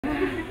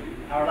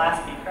Our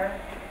last speaker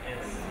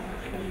is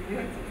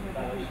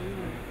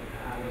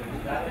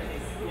Dragos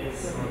is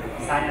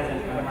signed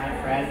as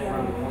my friend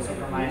also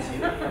from ISU,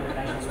 from the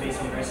International Space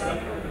University.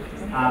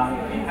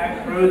 The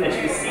entire crew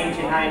that you see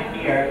tonight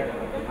here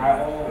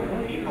are all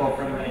people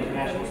from the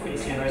International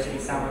Space University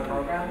summer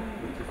program.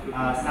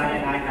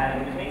 Sanya and I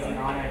had an amazing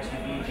honor to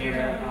be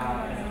here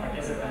as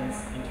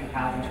participants in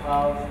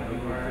 2012 when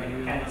we were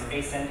in Kennedy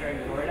Space Center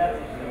in Florida.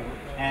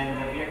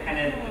 And we are kind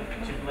of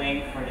to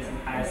blame for this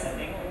entire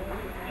setting,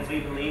 because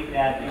we believe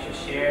that we should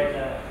share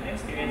the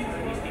experiences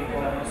of these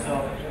people and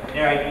also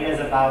their ideas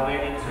about where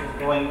the industry is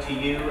going to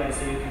you, and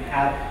so you can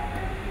have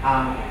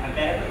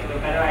a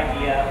better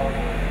idea of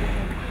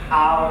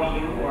how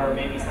you, or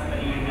maybe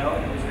somebody you know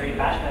who's very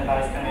passionate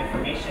about this kind of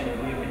information,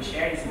 who you can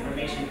share this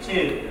information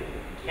to,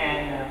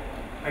 can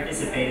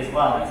participate as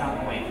well at some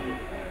point.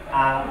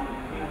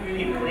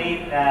 We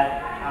believe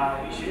that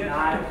we should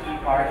not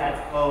keep our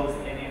heads closed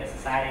in a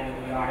society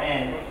that we are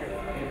in.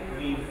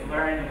 We've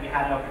learned, we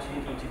had an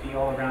opportunity to be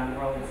all around the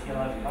world and see a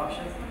lot of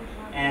options,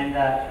 and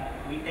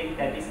we think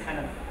that this kind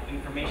of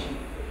information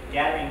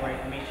gathering or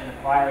information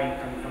acquiring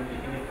from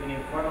in an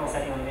informal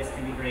setting like this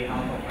can be very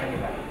helpful for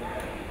everybody.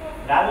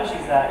 Dragos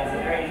is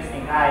a very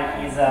interesting guy.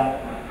 He's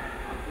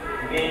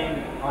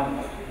been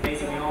on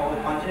basically all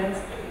the continents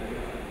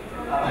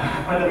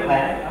on the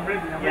planet.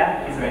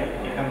 Yeah, he's ready.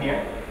 You come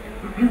here.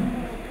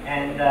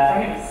 And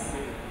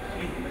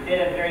he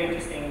did a very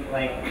interesting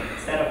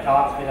set of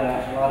talks with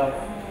a lot of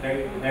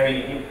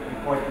very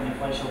important,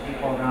 influential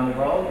people around the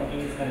world, and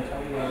he's going to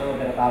tell you a little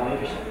bit about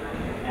leadership.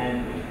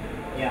 And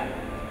yeah.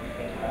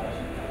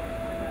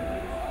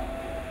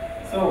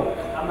 So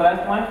I'm the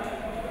last one.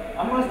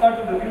 I'm going to start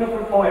with a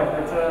beautiful poem.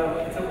 It's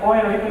a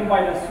poem written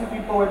by the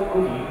Sufi poet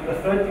Rumi in the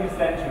 13th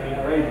century in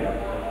Arabia.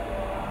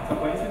 It's a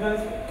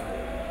coincidence.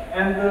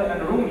 And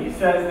Rumi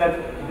says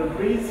that the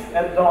breeze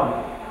at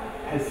dawn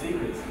has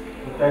secrets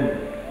to tell you.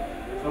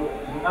 So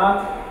do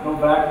not go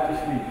back to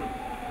sleep.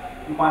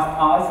 You must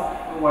ask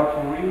for what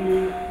you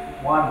really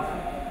want.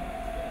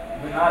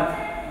 Do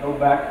not go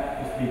back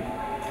to sleep.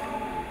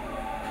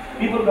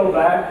 People go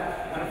back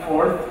and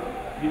forth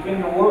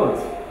between the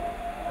worlds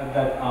at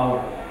that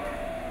hour.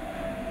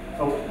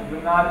 So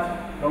do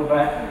not go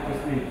back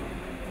to sleep.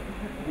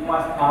 You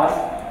must ask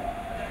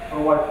for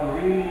what you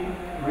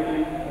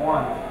really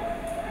want.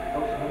 So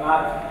do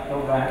not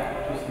go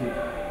back to sleep.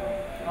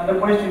 And the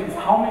question is,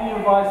 how many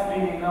of us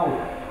really know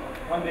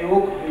when they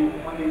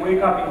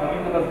wake up in the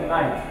middle of the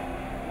night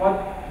what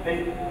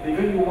they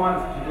really want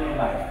to do in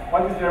life?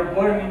 What is their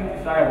burning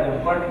desire,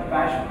 their burning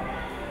passion?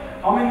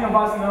 How many of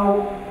us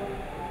know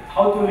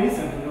how to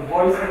listen to the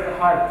voice of the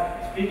heart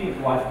speaking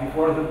to us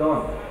before the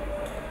dawn?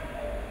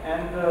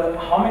 And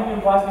how many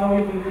of us know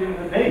even during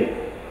the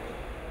day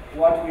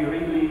what we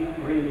really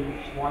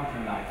want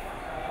in life?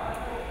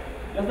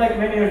 Just like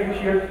many of you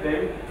here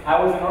today,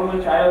 I was a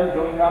normal child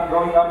growing up in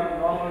a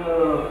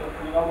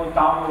normal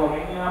town in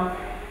Romania,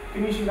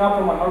 finishing up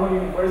from a normal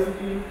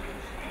university,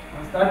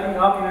 and starting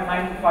up in a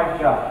 9-to-5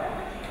 job.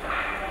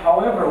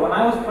 However, when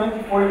I was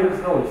 24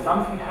 years old,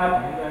 something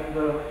happened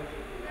and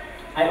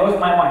I lost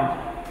my mind.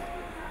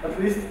 At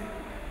least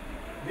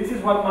this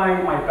is what my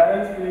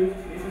parents believed,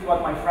 this is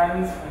what my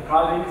friends and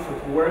colleagues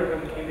at work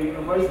and in the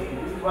university,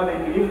 this is what they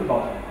believed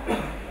about me.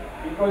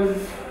 Because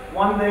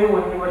one day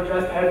when we were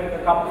just having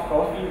a cup of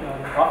coffee in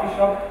a coffee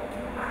shop,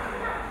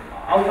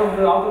 out of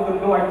the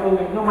blue I told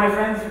them, my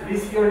friends,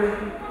 this year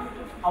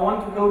I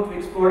want to go to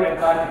explore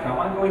Antarctica, I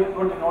want to go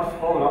explore the North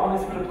Pole, I want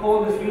to see the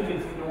coldest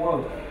regions in the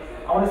world,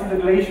 I want to see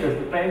the glaciers,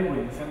 the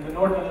penguins, and the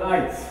northern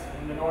lights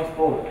in the North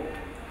Pole.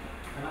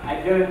 And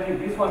I guarantee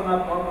this was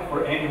not normal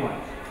for anyone.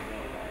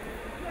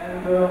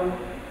 And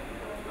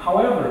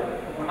however,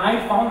 when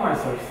I found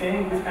myself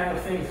saying these kind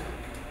of things,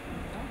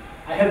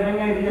 I had many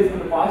ideas in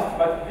the past,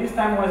 but this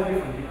time was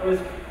different, because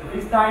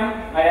this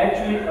time I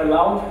actually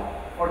allowed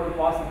for the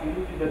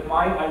possibility that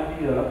my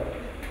idea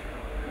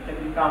can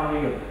become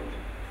real.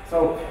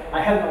 So I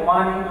had no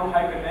money, no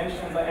high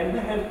connections, I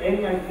didn't have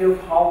any idea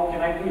of how can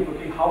I do it.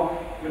 Okay, how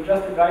you're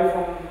just a guy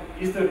from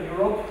Eastern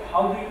Europe,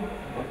 how do you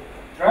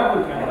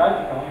travel to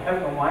Antarctica? You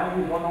have no money,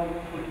 you don't know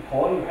who to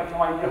call, you have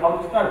no idea how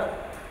to start.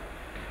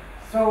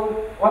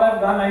 So what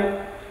I've done,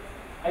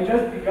 I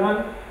just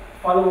began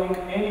following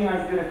any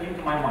idea that came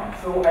to my mind.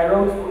 So I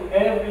wrote to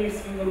every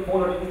single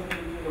polar institute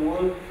in the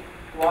world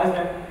to ask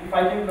them if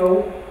I can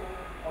go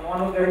on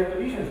one of their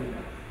expeditions with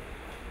them.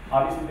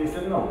 Obviously they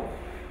said no.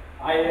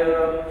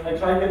 I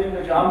tried getting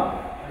a job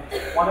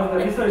at one of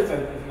the research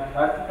centers in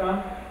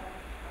Antarctica.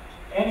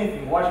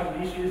 Anything,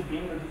 washing dishes,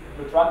 being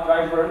the truck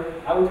driver,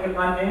 I would have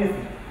done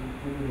anything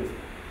to do this.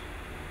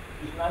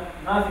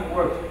 Nothing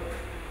worked.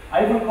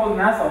 I even called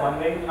NASA one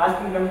day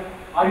asking them,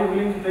 are you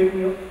willing to take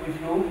me with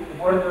you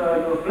aboard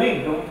your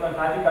plane going to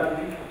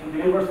Antarctica to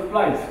deliver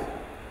supplies?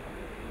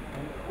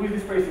 And who is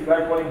this crazy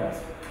guy calling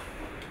us?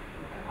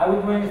 I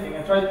would do anything.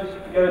 I tried to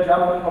get a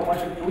job on a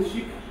commercial cruise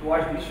ship to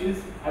wash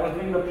dishes. I was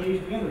doing a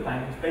PhD at the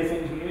time in space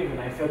engineering, and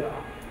I said,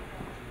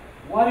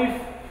 what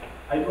if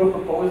I do a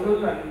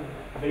proposal and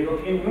the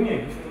European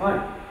Union gives me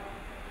money?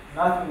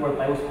 Nothing worked.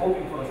 I was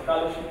hoping for a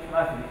scholarship,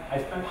 nothing. I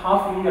spent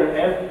half a year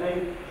every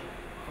day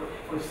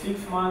for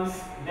 6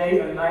 months, day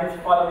and night,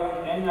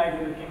 following any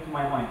idea that came to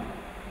my mind.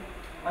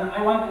 And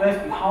I want to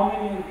ask you, how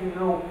many of you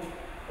know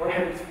or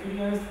have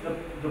experienced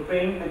the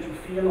pain that you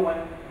feel when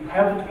you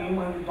have a dream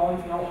and you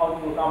don't know how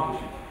to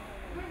accomplish it?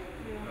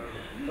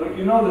 So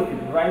you know the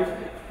feeling, right?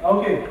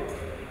 Okay.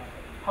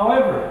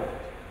 However,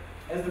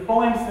 as the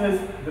poem says,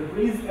 the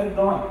breeze at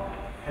dawn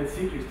had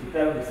secrets to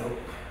tell me so.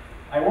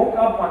 I woke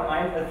up one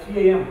night at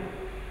 3 a.m.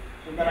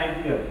 with an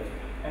idea.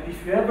 And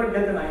if you ever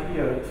get an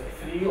idea at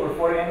 3 or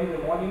 4 a.m. in the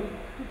morning,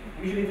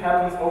 usually it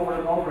happens over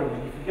and over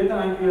again. If you get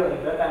an idea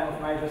at that time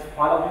of night, just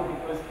follow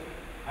it, because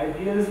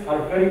ideas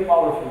are very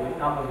powerful that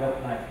come at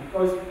that night.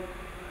 Because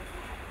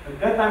at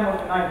that time of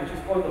the night, which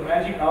is called the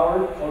magic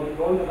hour or the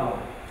golden hour,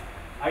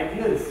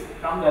 ideas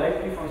come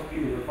directly from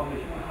spirit or from the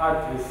human heart,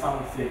 as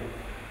some would say.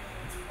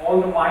 It's all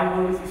the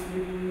mind noise is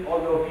sleeping, all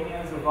the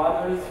opinions of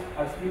others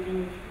are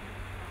sleeping,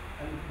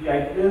 and the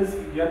ideas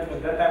you get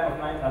at that time of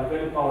night are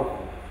very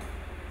powerful.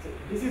 So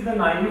this is the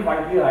naive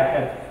idea I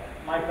had.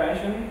 My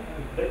passion,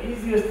 the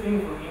easiest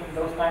thing for me in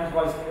those times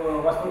was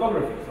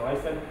photography. So I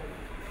said,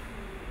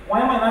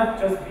 why am I not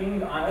just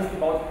being honest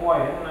about who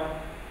I am? And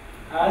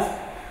I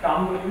ask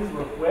companies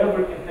or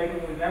whoever can take me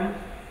with them,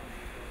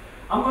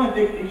 I'm going to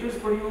take pictures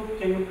for you.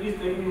 Can you please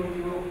take me with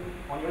you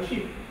on your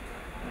ship?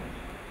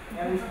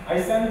 And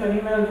I sent an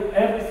email to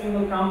every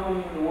single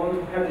company in the world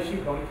who had a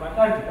ship going to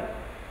Antarctica.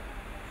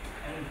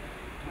 And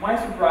to my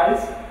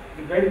surprise,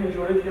 the great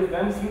majority of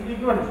them simply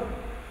ignored me.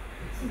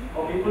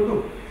 How people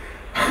do.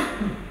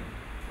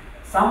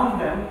 Some of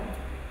them,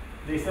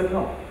 they said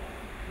no.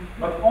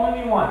 But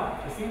only one,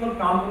 a single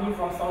company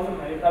from South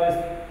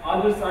America, the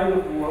other side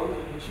of the world,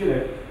 in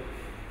Chile,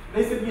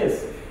 they said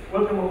yes,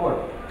 welcome aboard.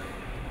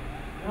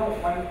 You know,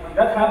 when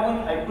that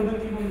happened, I couldn't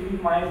even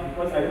believe my eyes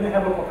because I didn't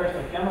have a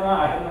professional camera,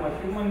 I had no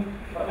equipment,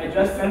 but I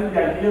just sent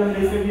the idea and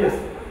they said yes.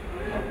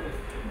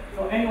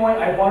 So anyway,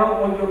 I borrowed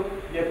all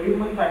the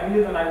equipment I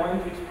needed and I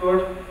went to explore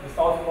the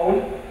South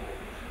Pole.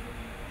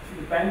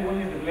 See the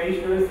penguins, the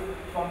glaciers.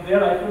 From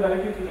there, I flew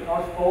directly to the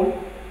North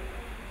Pole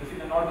to see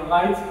the Northern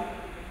Lights.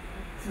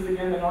 This is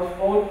again the North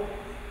Pole.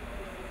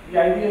 The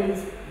idea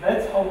is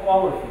that's how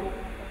powerful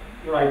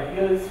your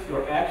ideas,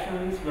 your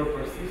actions, your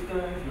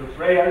persistence, your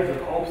prayers,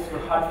 your hopes,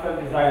 your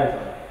heartfelt desires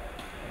are.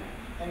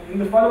 And in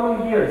the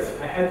following years,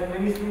 I had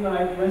many similar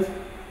ideas,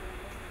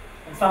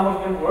 and some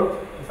of them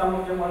worked, and some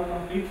of them were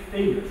complete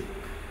failures.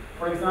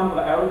 For example,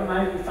 I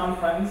organized with some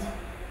friends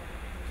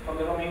from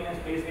the Romanian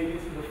Space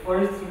Agency the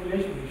first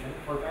simulation mission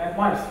for planet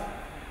Mars.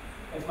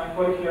 As my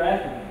colleague here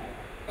asked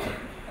me.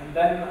 And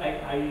then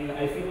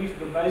I finished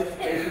the best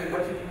space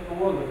university in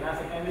the world, the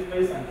NASA Kennedy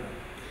Space Center.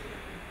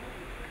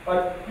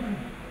 But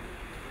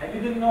I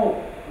didn't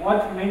know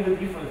what made the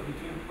difference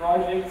between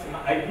projects and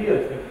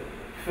ideas that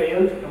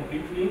failed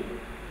completely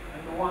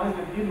and the ones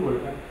that did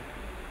work. And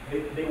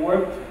they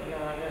worked in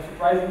a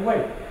surprising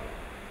way.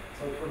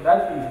 So for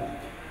that reason,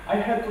 I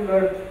had to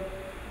learn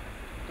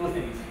two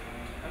things.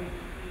 And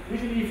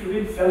usually if you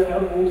read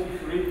self-help books,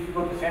 if you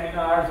go to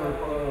seminars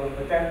or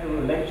attend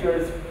to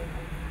lectures,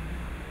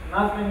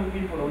 not many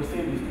people will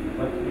say this to you,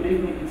 but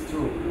believe me, it's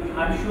true.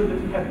 I'm sure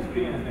that you have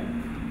experienced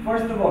them.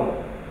 First of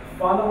all,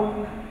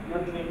 following your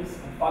dreams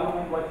and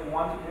following what you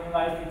want to do in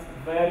life, it's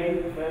very,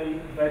 very,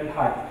 very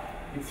hard.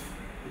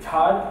 It's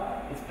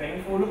hard, it's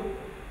painful,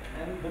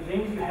 and the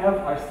dreams you have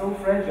are so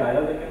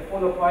fragile they can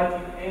fall apart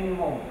in any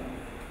moment.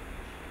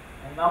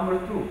 And number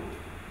two,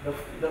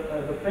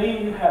 the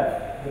pain you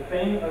have, the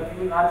pain of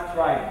you not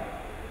trying,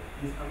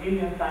 is a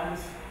million times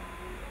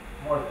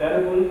more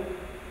terrible,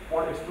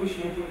 more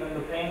excruciating than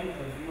the pain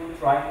of you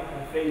trying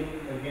and failing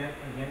again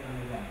and again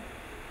and again.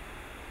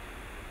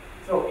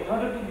 So in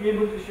order to be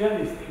able to share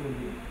this thing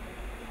with you,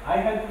 I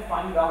had to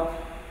find out,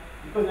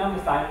 because I'm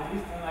a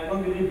scientist and I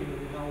don't believe in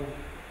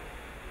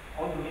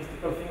all the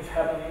mystical things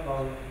happening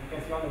or you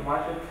can see on the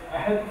market, I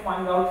had to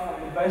find out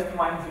from the best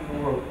minds in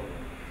the world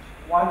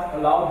what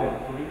allowed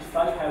them to reach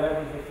such high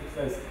levels of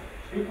success.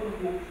 People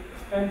who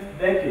spent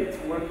decades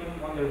working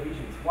on their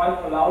visions,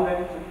 what allowed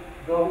them to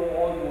go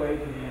all the way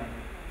to the end.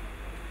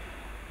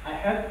 I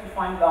had to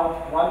find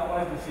out what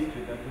was the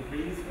secret that the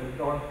breeze at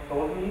dawn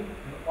told me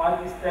and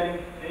what is telling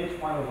each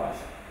one of us.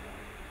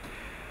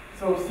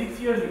 So 6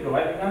 years ago,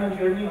 I began a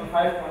journey on 5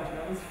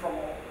 continents from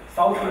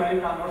South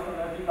America, North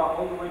America,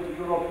 all the way to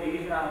Europe,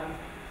 Asia,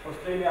 and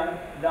Australia,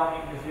 and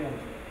down in New Zealand.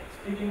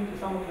 Speaking to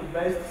some of the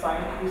best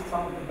scientists,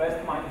 some of the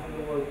best minds in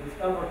the world, to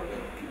discover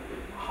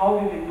how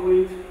did they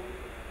do it,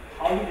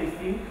 how did they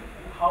think,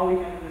 and how we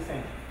can do the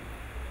same.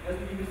 Just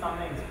to give you some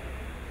names.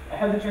 I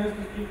had the chance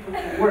to speak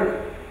to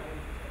work.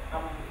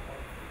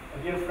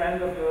 A dear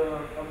friend of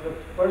the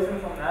person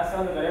from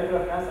NASA, the director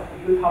of NASA,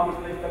 who built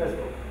Hubble Space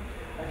Telescope.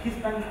 And he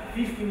spent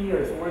 15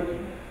 years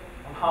working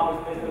on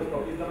Hubble Space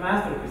Telescope. It's the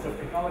masterpiece of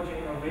technology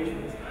and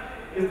innovation.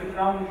 It's the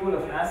crown jewel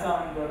of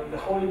NASA and the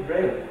holy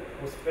grail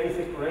of space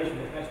exploration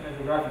that National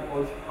Geographic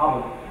calls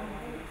Hubble.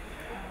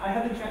 I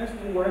had the chance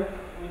to work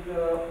with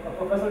a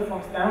professor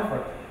from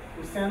Stanford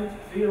who sent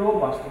 3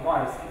 robots to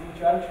Mars. He's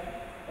in charge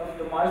of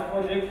the Mars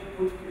project, he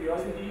put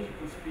curiosity, he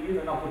put spirit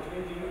and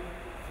opportunity,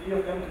 three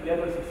of them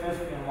together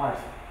successfully on Mars.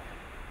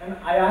 And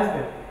I asked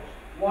them,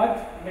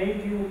 what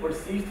made you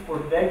persist for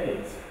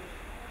decades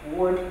to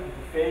work and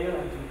to fail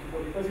and to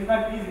go? Because it's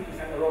not easy to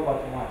send a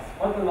robot to Mars.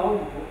 What allowed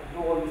you to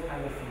do all these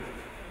kind of things?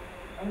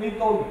 And they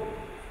told me.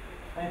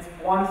 And it's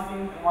one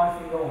thing and one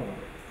thing only.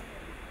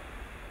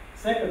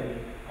 Secondly,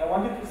 I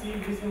wanted to see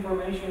if this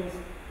information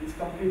is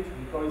complete,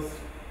 because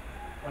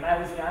when I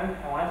was young,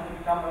 I wanted to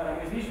become a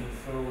musician.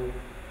 So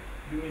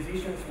do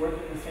musicians work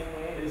in the same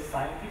way as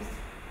scientists?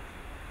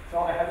 So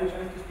I had the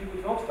chance to speak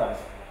with rock stars.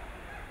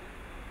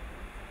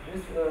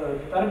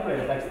 Guitar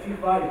players like Steve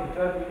Vai who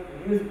turned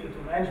music into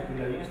magic with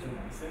their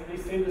instruments, and they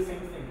say the same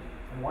thing,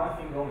 and one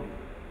thing only.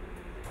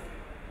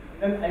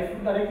 And then I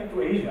flew directly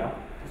to Asia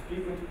to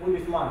speak with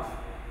Buddhist monks,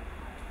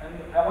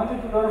 and I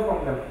wanted to learn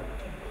from them.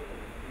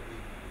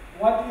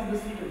 What is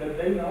the secret that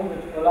they know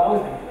that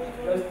allows them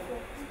to just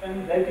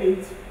spend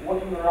decades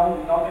walking around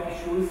without any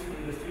shoes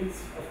in the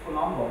streets of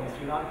Colombo in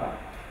Sri Lanka?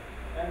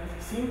 And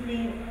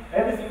simply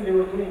everything they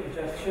were doing is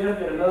just share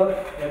their love,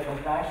 their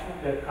compassion,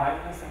 their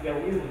kindness, and their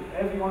wisdom.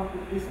 Everyone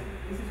could listen.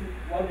 This is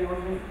what they were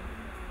doing.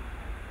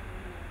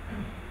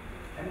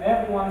 And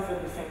everyone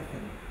said the same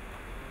thing.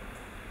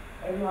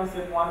 Everyone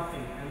said one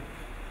thing. And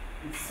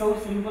it's so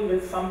simple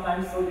that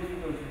sometimes so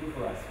difficult to do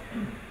for us.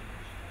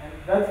 And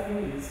that thing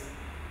is,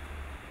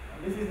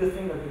 and this is the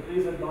thing that the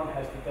prison don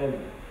has to tell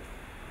you.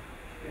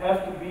 You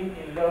have to be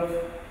in love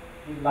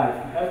with life.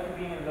 You have to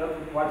be in love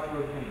with what you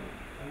are doing.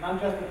 And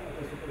not just at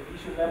a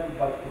superficial level,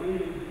 but really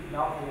deep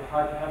down in your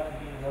heart, you have to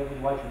be in love with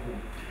what you're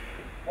doing.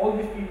 All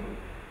these people,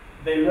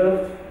 they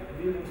loved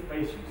building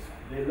spaceships.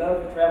 They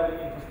loved traveling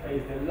into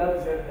space. They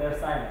loved their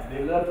science.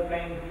 They loved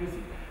playing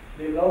music.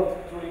 They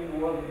loved touring the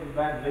world with the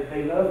band.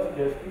 They loved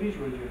their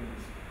spiritual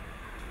journeys.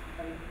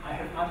 And I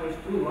have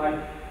understood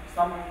why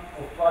some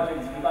of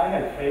projects that I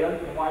had failed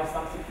and why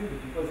some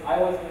succeeded. Because I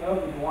was in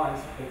love with the ones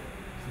that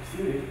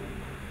succeeded,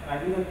 and I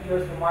didn't care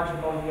so much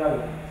about the other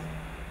ones.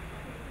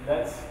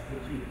 That's the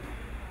key.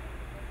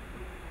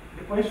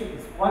 The question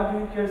is, what do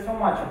you care so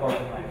much about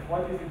in life?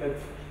 What is it that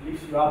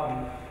lifts you up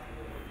and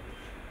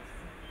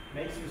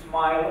makes you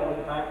smile all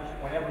the time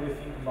whenever you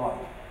think about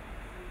it?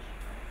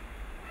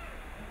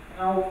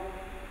 Now,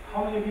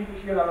 how many people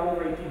here are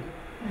over 18?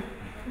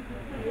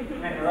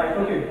 Right,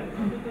 okay.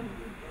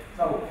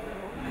 So,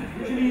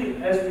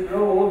 usually as we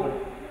grow older,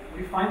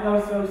 we find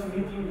ourselves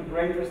meeting the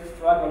greatest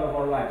struggle of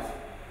our lives.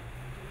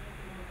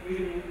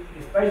 Usually,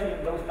 especially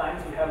in those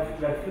times, we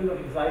are filled of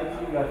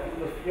anxiety, we are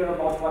filled of fear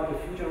about what the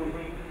future will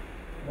bring.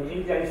 The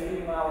media is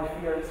feeding on our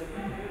fears.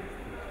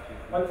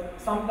 But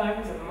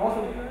sometimes,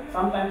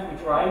 sometimes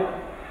we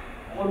try,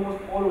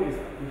 almost always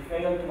we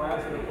fail to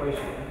answer the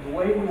question. And the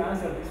way we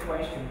answer this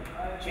question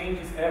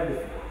changes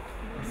everything.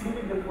 And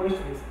simply the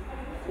question is,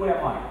 who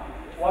am I?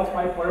 What's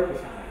my purpose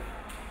in life?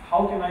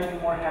 How can I be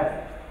more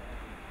happy?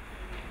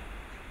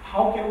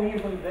 How can we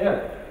even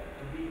dare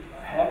to be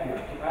happier,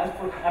 to ask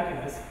for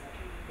happiness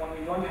when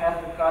we don't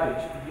have the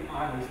courage to be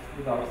honest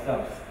with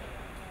ourselves?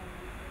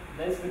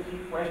 That's the key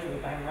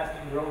question that I'm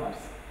asking grown-ups.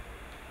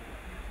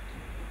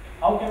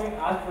 How can we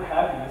ask for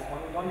happiness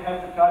when we don't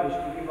have the courage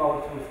to live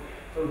our truth?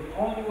 So the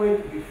only way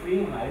to be free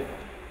in life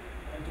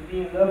and to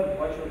be in love with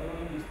what you're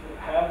doing is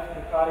to have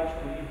the courage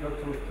to live your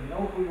truth, to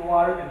know who you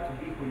are and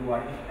to be who you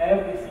are in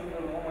every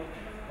single moment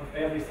of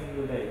every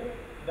single day.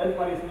 That's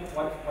what it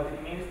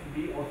means to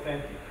be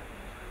authentic.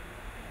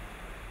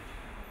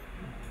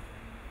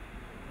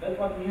 That's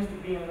what it means to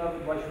be in love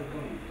with what you're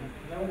doing,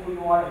 to know who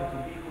you are and to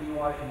be who you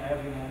are in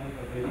every moment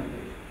of every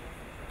day.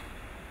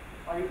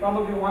 Now you're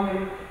probably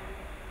wondering,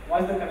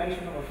 what's the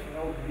connection of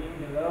being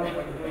in love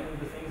and doing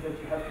the things that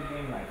you have to do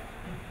in life?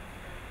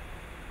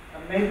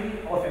 And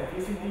maybe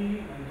authenticity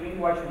and doing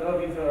what you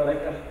love is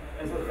like an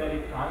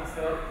esoteric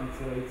concept.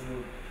 It's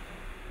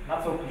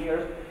not so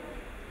clear.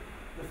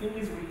 The thing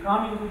is, we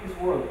come into this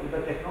world with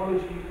the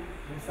technology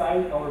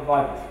inside our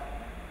bodies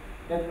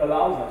that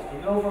allows us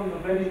to know from the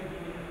very beginning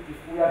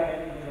if we are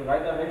heading in the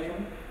right direction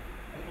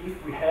and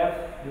if we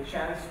have the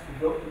chance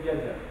to work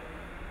together.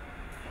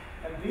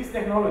 And this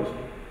technology,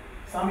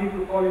 some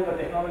people call it the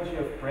technology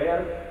of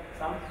prayer,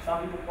 some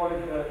people call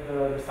it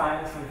the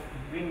science of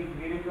bringing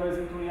miracles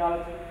into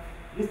reality.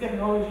 This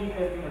technology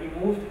has been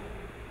removed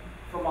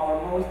from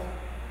our most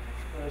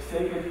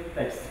sacred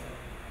texts.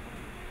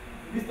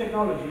 This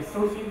technology is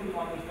so simple to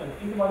understand.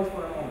 Think about it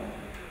for a moment.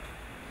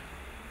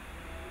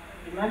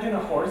 Imagine a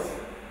horse,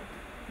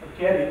 a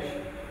carriage,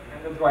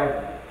 and a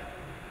driver.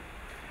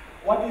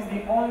 What is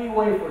the only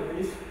way for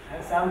this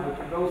ensemble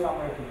to go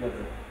somewhere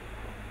together?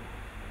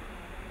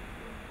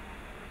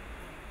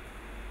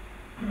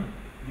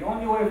 The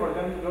only way for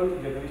them to go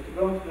together is to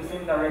go into the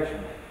same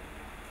direction.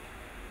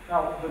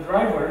 Now, the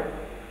driver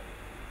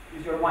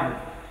is your mind.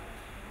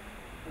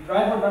 The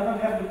driver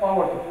doesn't have the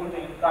power to put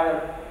the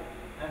entire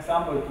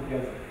ensemble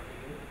together,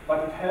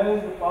 but it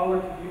has the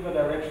power to give a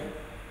direction.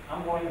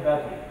 I'm going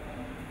that way.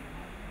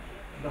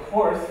 The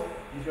horse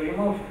is your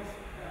emotions.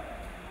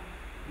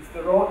 It's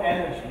the raw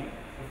energy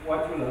of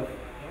what you love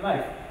in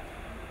life.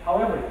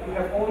 However, you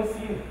have all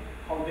seen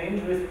how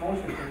dangerous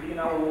emotions can be in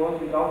our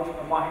world without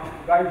a mind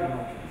to guide the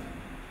emotions.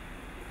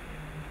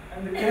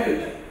 And the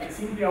carriage is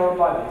simply our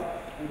body.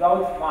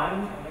 Without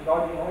mind and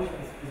without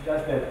emotions, is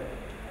just that.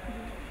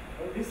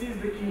 But this is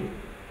the key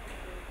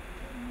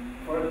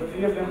for the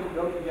three of them to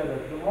go together.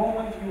 The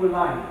moment you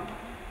align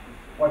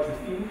what you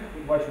think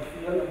with what you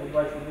feel and with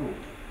what you do,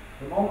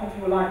 the moment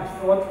you align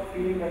thought,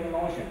 feeling, and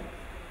emotion,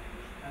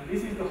 and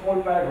this is the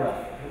whole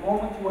paragraph, the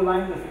moment you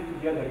align the three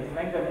together, you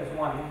make them as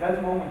one. In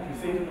that moment,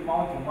 you say to the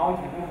mountain,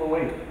 mountain, move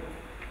away.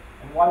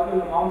 And what will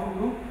the mountain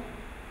do?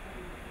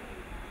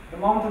 The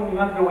mountain will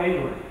not go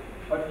anywhere.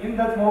 But in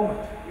that moment,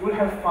 you will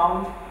have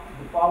found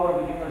the power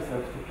within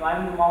yourselves to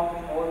climb the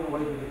mountain all the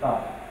way to the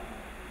top.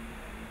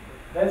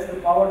 That's the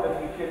power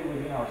that we carry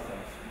within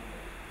ourselves.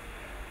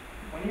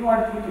 When you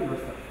are true to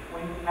yourself,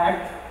 when you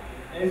act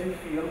as you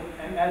feel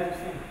and as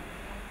you think,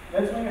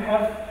 that's when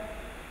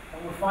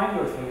you find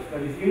yourself the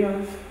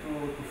resilience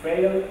to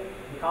fail,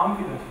 the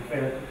confidence to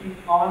fail, to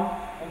keep on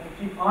and to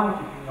keep on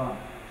keeping on.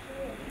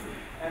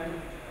 And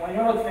when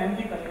you're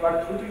authentic and you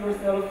are true to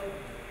yourself,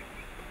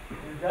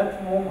 in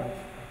that moment,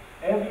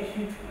 every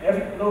hit,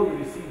 every blow you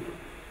receive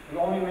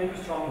will only make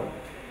you stronger.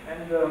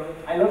 And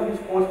I love this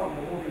quote from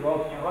the movie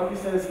Rocky. And Rocky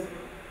says,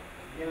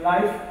 in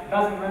life, it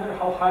doesn't matter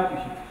how hard you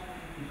hit.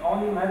 It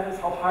only matters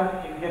how hard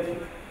you can get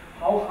hit.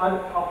 How hard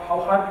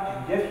you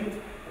can get hit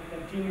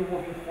and continue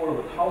moving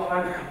forward. How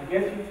hard you can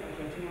get hit and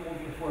continue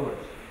moving forward.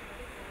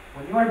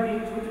 When you are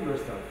being true to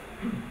yourself,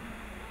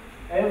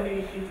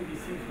 every hit you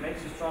receive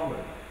makes you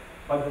stronger.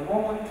 But the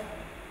moment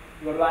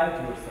you are lying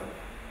to yourself,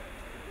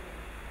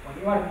 when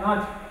you are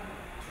not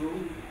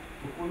true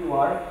to who you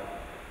are,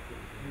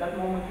 in that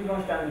moment you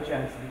don't stand a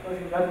chance, because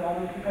in that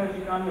moment you have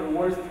become your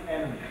worst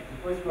enemy,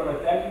 because you are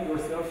attacking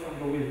yourself from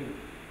the within.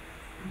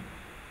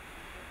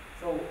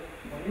 So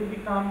when you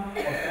become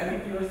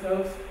authentic to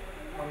yourselves,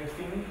 when you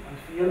think and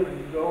feel and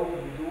you go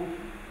and you do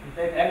and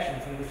take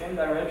actions in the same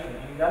direction,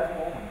 in that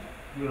moment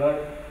you learn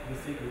the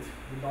secrets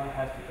you don't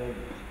have to tell you.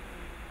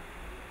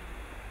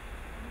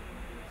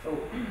 So,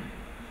 can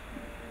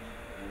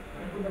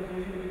I put that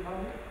music a bit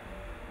louder?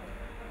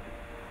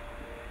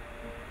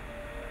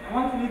 I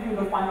want to leave you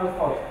the final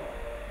thought.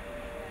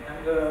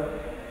 And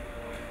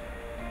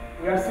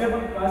we are 7+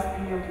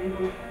 billion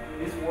people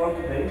in this world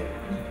today.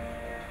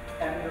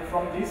 And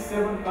from these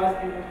 7+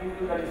 billion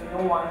people, there is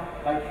no one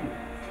like you.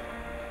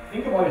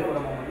 Think about it for a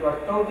moment. You are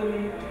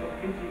totally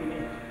and completely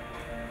unique.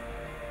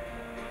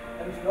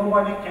 And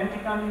nobody can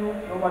become you,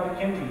 nobody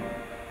can be you.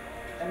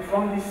 And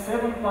from these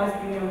 7+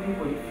 billion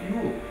people, if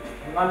you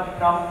do not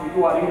become who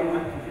you are really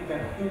meant to be,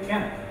 then who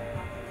can?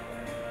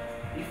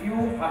 If you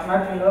are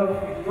not in love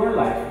with your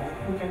life,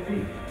 who can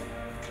be?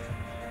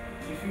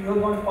 If you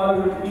don't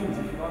follow your dreams,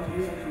 if you don't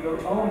listen to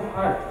your own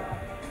heart,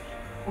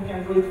 who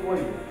can do it for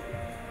you?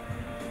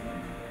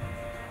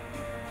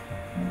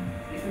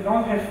 If you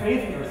don't have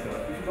faith in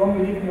yourself, if you don't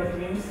believe in your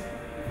dreams,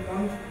 if you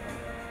don't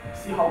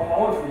see how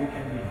powerful you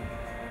can be,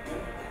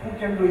 who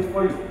can do it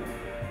for you?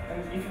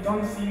 And if you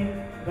don't see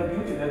the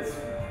beauty that's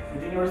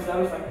within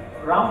yourself and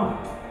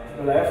around you, to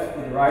the left,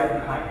 to the right,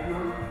 behind you,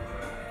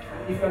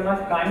 and if you're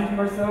not kind to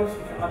yourselves,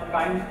 if you're not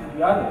kind to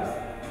the others,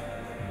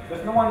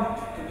 there's no one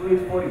to do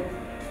it for you.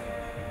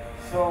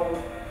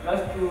 So,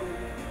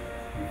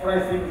 before I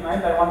say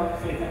goodnight, I want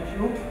to say thank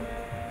you.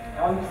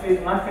 I want to say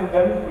do not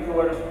condemn who you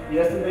were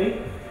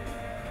yesterday.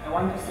 I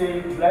want to say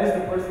bless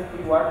the person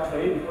who you are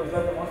today, because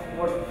that's the most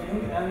important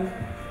thing. And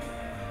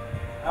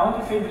I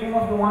want to say dream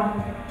of the one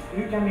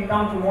who you can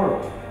become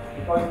tomorrow,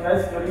 because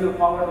that's the real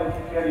power that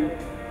you carry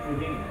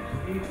within you, to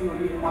be who you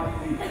really want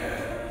to be.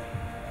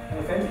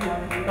 So thank you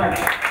and good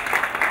night.